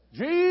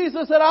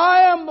 Jesus said,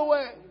 I am the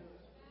way.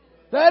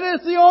 That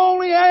is the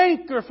only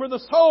anchor for the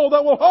soul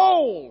that will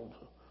hold.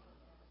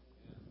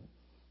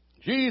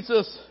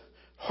 Jesus,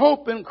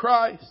 hope in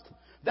Christ.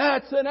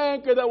 That's an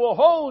anchor that will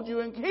hold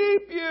you and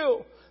keep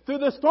you through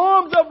the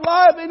storms of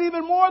life, and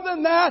even more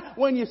than that,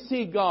 when you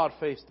see God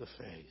face to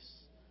face.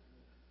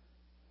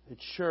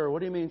 It's sure. What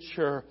do you mean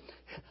sure?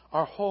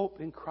 Our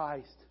hope in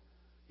Christ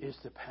is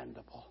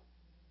dependable.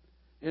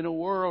 In a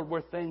world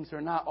where things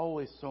are not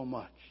always so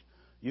much,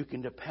 you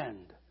can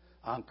depend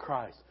on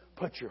Christ.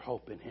 Put your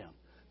hope in Him.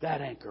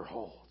 That anchor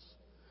holds.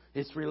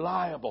 It's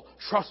reliable,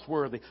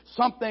 trustworthy,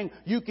 something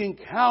you can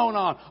count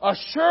on. A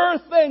sure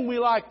thing, we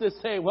like to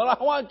say. Well, I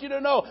want you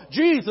to know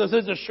Jesus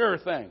is a sure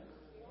thing.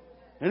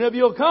 And if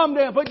you'll come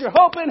to Him, put your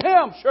hope in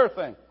Him, sure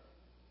thing.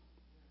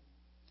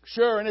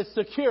 Sure, and it's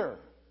secure.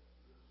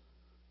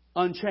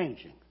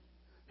 Unchanging.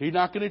 He's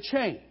not going to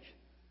change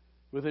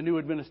with a new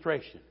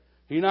administration.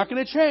 He's not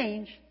going to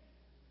change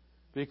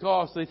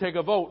because they take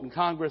a vote and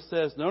Congress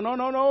says, no.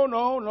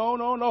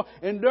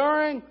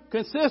 Enduring,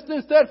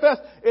 consistent,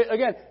 steadfast.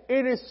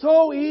 It is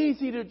so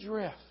easy to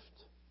drift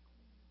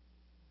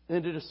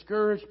into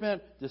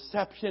discouragement,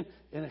 deception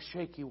in a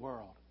shaky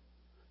world.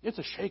 It's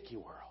a shaky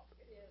world.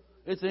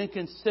 It's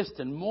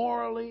inconsistent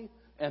morally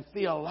and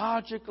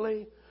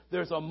theologically.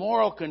 There's a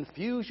moral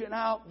confusion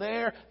out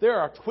there. There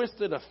are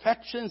twisted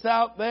affections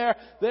out there.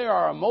 There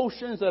are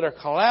emotions that are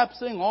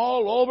collapsing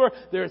all over.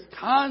 There's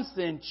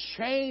constant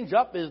change.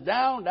 Up is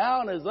down,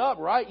 down is up.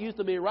 Right used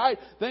to be right.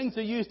 Things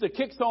they used to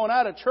kick someone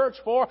out of church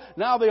for,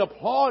 now they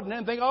applaud and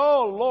then think,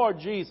 oh, Lord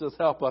Jesus,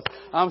 help us.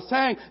 I'm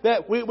saying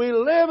that we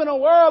live in a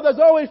world that's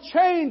always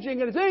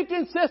changing and it's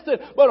inconsistent.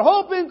 But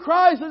hope in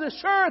Christ is a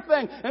sure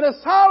thing and a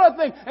solid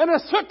thing and a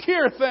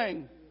secure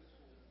thing.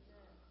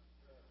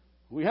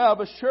 We have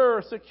a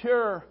sure,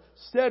 secure,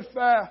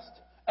 steadfast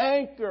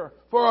anchor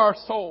for our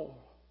soul.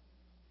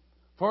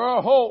 For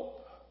our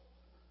hope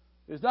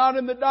is not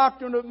in the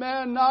doctrine of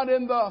man, not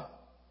in the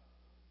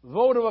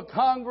vote of a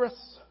Congress.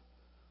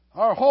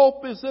 Our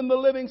hope is in the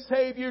living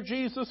Savior,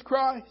 Jesus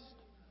Christ.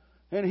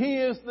 And He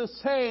is the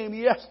same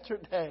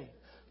yesterday,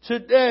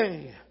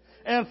 today,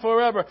 and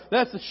forever.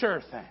 That's a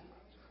sure thing.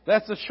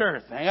 That's a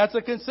sure thing. That's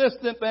a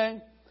consistent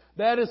thing.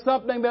 That is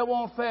something that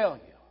won't fail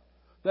you.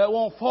 That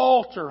won't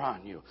falter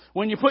on you.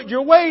 When you put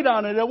your weight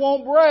on it, it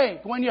won't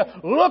break. When you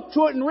look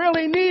to it and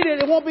really need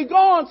it, it won't be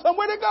gone.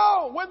 Somewhere to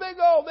go. Where'd they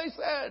go? They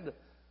said.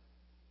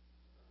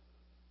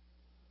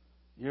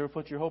 You ever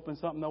put your hope in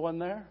something that wasn't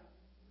there?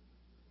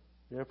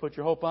 You ever put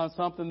your hope on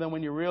something, then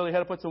when you really had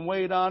to put some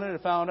weight on it and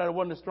found out it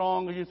wasn't as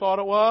strong as you thought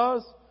it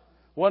was?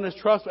 Wasn't as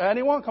trustworthy?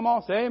 Anyone? Come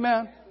on, say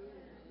amen.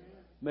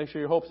 Make sure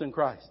your hope's in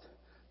Christ.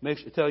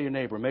 Tell your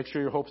neighbor, make sure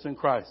your hope's in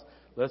Christ.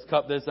 Let's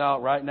cut this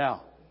out right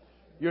now.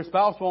 Your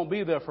spouse won't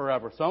be there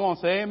forever. Someone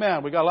say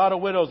amen. We got a lot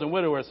of widows and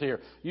widowers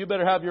here. You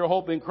better have your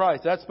hope in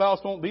Christ. That spouse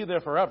won't be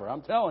there forever.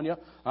 I'm telling you.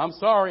 I'm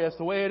sorry. That's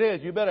the way it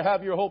is. You better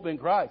have your hope in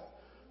Christ.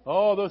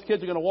 Oh, those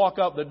kids are going to walk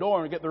out the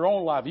door and get their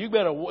own life. You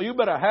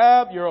better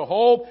have your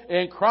hope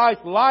in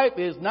Christ. Life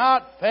is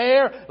not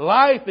fair.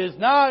 Life is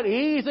not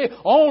easy.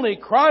 Only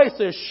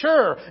Christ is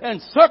sure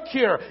and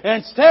secure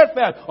and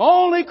steadfast.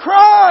 Only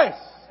Christ.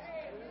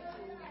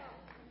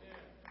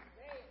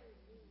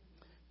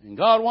 And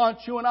God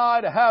wants you and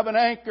I to have an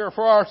anchor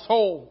for our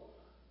soul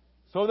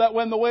so that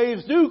when the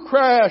waves do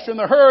crash and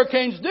the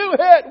hurricanes do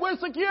hit, we're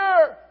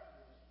secure.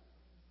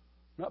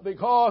 Not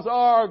because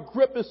our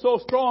grip is so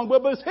strong,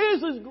 but because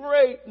His is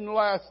great and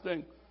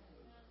lasting.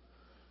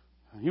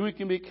 And we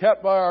can be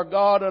kept by our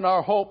God and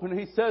our hope. And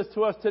He says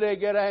to us today,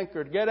 get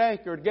anchored, get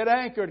anchored, get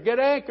anchored, get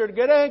anchored,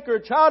 get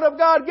anchored. Child of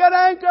God, get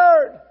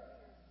anchored.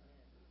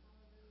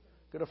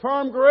 Get a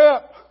firm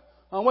grip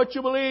on what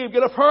you believe.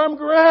 Get a firm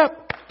grip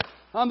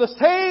on the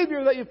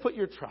Savior that you put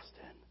your trust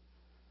in.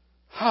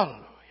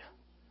 Hallelujah.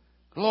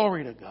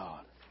 Glory to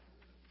God.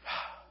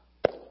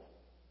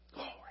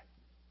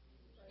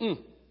 Glory.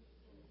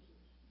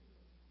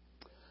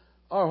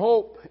 Our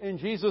hope in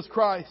Jesus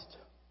Christ,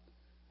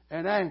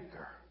 an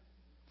anchor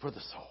for the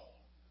soul.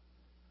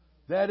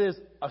 That is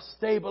a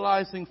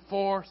stabilizing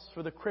force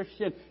for the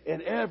Christian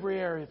in every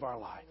area of our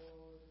life.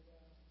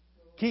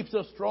 Keeps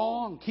us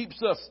strong,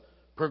 keeps us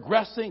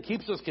progressing,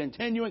 keeps us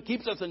continuing,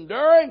 keeps us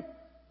enduring.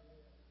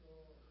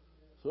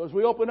 So as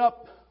we open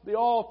up the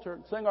altar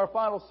and sing our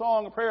final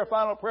song and pray our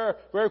final prayer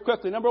very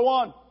quickly. Number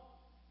 1,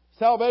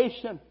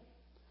 salvation.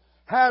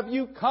 Have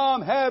you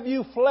come? Have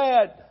you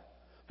fled?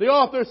 The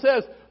author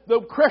says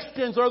the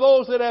Christians are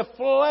those that have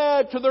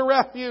fled to the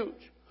refuge.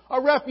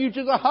 A refuge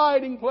is a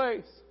hiding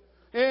place.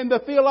 In the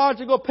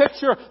theological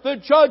picture, the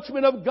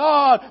judgment of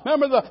God.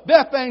 Remember the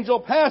death angel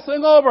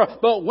passing over.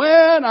 But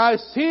when I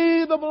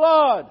see the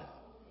blood,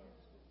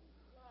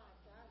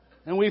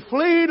 and we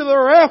flee to the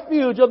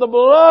refuge of the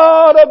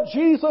blood of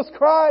Jesus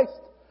Christ.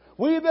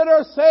 We that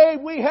are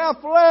saved, we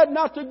have fled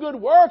not to good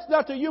works,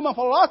 not to human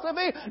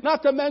philosophy,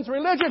 not to men's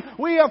religion.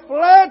 We have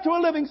fled to a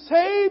living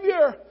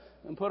Savior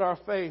and put our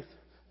faith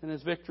in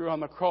His victory on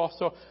the cross.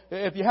 So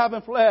if you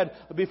haven't fled,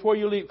 before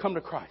you leave, come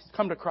to Christ.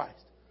 Come to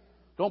Christ.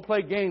 Don't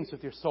play games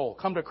with your soul.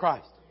 Come to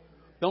Christ.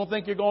 Don't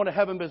think you're going to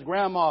heaven because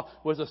grandma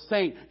was a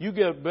saint. You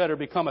better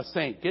become a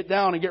saint. Get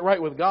down and get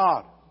right with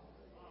God.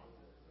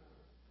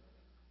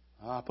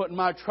 Putting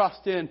my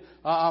trust in,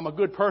 I'm a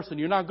good person.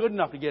 You're not good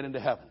enough to get into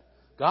heaven.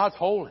 God's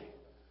holy.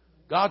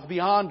 God's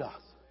beyond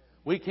us.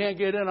 We can't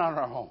get in on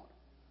our own.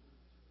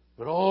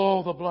 But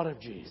oh, the blood of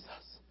Jesus.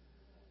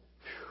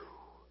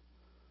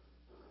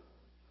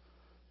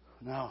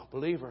 Whew. Now,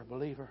 believer.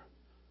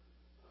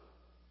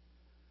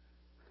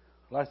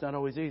 Life's not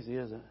always easy,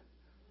 is it?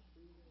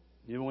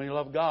 Even when you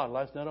love God,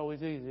 life's not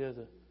always easy, is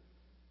it?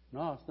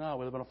 No, it's not.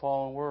 We live in a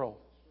fallen world.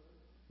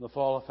 The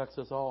fall affects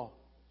us all.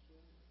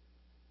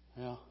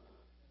 Yeah.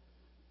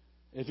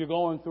 If you're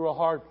going through a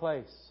hard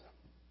place,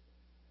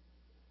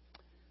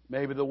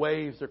 maybe the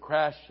waves are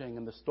crashing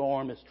and the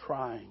storm is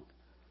trying.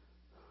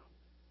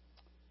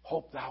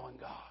 Hope thou in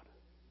God.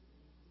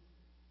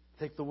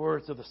 Take the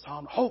words of the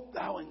psalm. Hope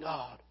thou in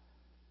God.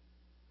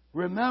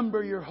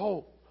 Remember your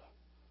hope.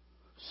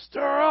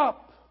 Stir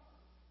up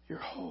your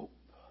hope.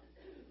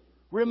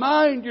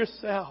 Remind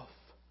yourself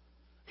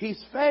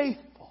He's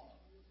faithful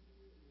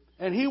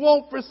and He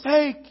won't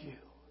forsake you.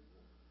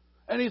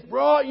 And He's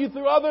brought you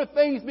through other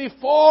things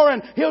before,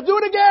 and He'll do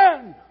it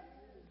again.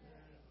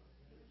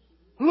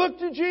 Look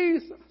to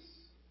Jesus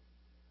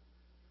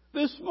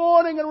this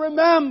morning and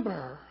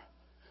remember,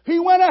 He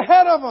went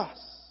ahead of us.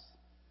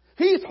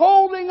 He's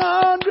holding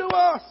on to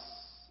us.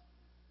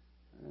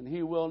 And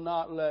He will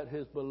not let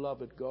His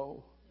beloved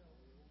go.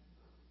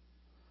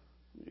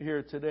 You're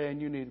here today and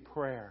you need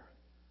prayer.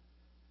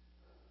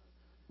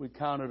 We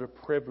count it a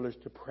privilege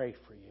to pray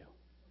for you.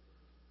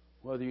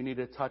 Whether you need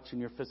a touch in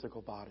your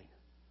physical body,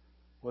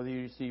 whether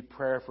you see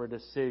prayer for a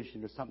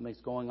decision or something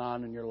that's going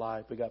on in your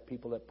life. We got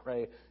people that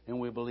pray and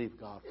we believe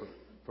God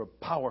for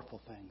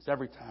powerful things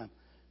every time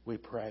we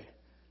pray.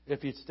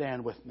 If you'd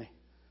stand with me.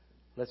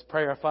 Let's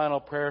pray our final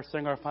prayer,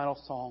 sing our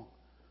final song.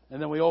 And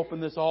then we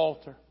open this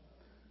altar.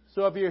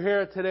 So if you're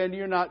here today and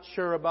you're not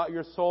sure about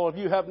your soul, if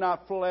you have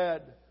not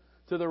fled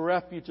to the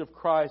refuge of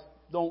Christ,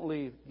 don't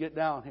leave. Get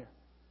down here.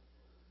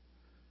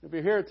 If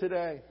you're here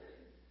today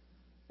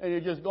and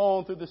you're just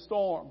going through the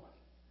storm,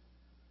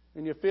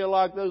 and you feel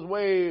like those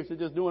waves are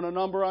just doing a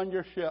number on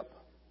your ship,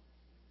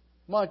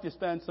 why don't you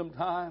spend some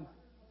time?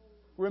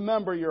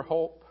 Remember your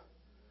hope.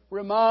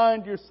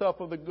 Remind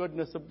yourself of the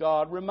goodness of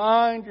God.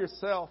 Remind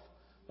yourself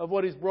of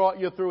what He's brought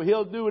you through.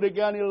 He'll do it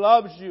again. He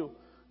loves you.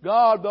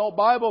 God, the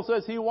Bible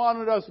says He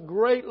wanted us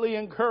greatly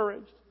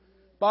encouraged.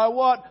 By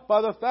what?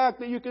 By the fact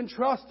that you can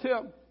trust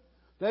Him.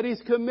 That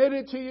He's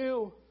committed to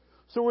you.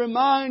 So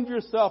remind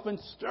yourself and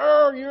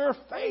stir your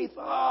faith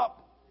up.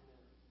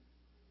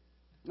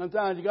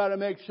 Sometimes you got to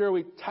make sure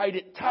we tight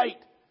it tight.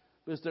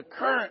 There's the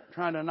current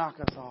trying to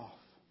knock us off.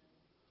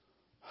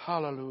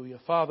 Hallelujah.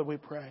 Father, we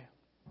pray.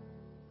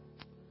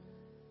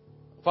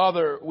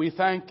 Father, we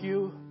thank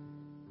You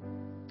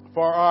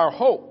for our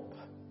hope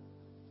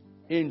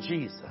in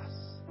Jesus.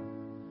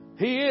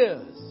 He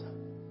is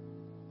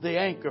the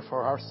anchor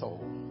for our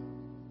soul.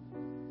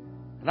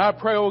 And I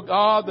pray, oh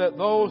God, that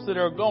those that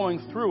are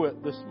going through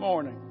it this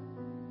morning,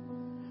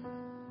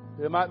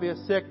 it might be a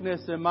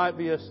sickness, it might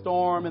be a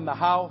storm in the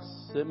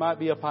house, it might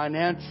be a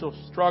financial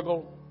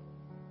struggle.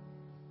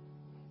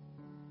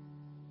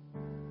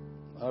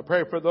 I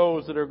pray for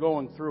those that are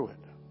going through it,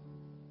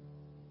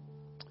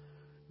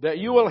 that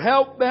You will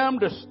help them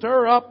to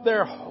stir up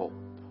their hope.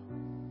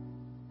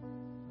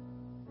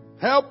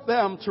 Help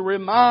them to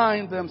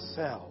remind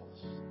themselves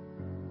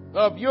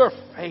of Your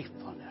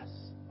faithfulness,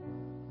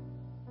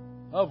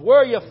 of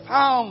where You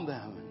found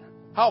them,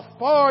 and how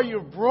far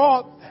You've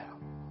brought them.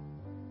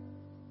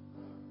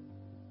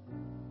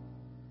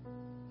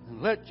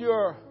 And let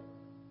Your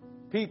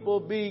people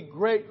be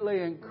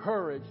greatly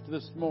encouraged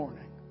this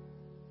morning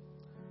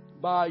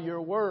by Your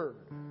word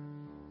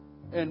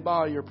and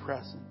by Your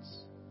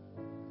presence.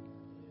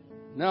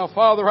 Now,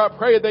 Father, I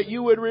pray that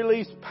You would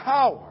release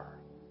power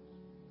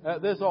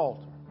at this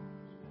altar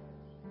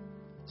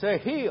to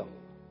heal,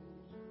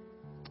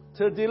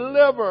 to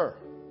deliver,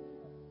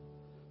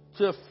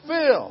 to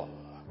fill,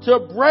 to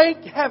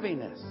break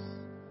heaviness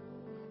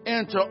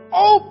and to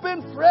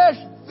open fresh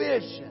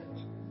vision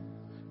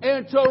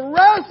and to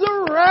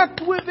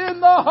resurrect within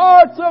the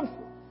hearts of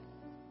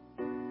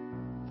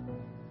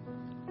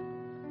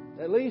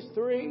at least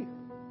 3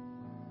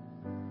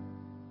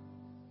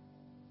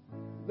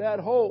 that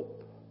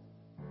hope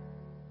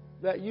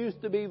that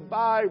used to be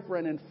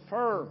vibrant and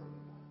firm.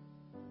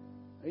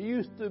 It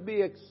used to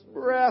be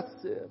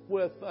expressive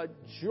with a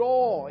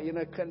joy and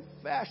a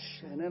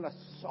confession and a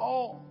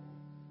song.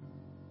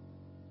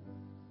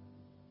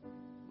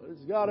 But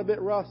it's got a bit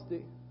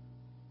rusty.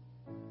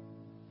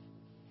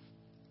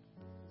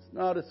 It's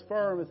not as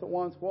firm as it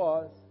once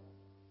was.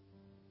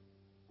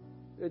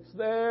 It's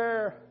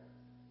there,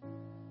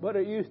 but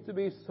it used to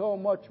be so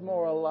much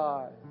more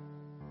alive.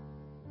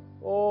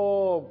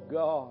 Oh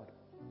God.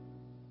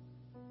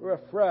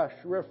 Refresh,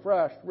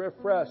 refresh,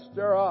 refresh.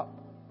 Stir up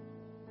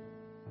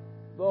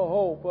the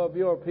hope of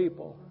your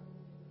people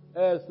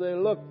as they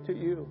look to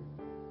you,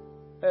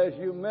 as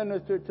you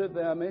minister to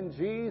them in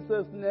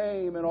Jesus'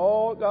 name. And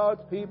all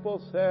God's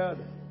people said,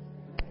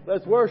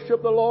 let's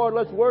worship the Lord.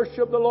 Let's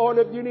worship the Lord.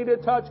 If you need a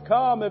touch,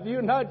 come. If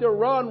you need to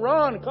run,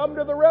 run. Come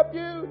to the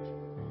refuge.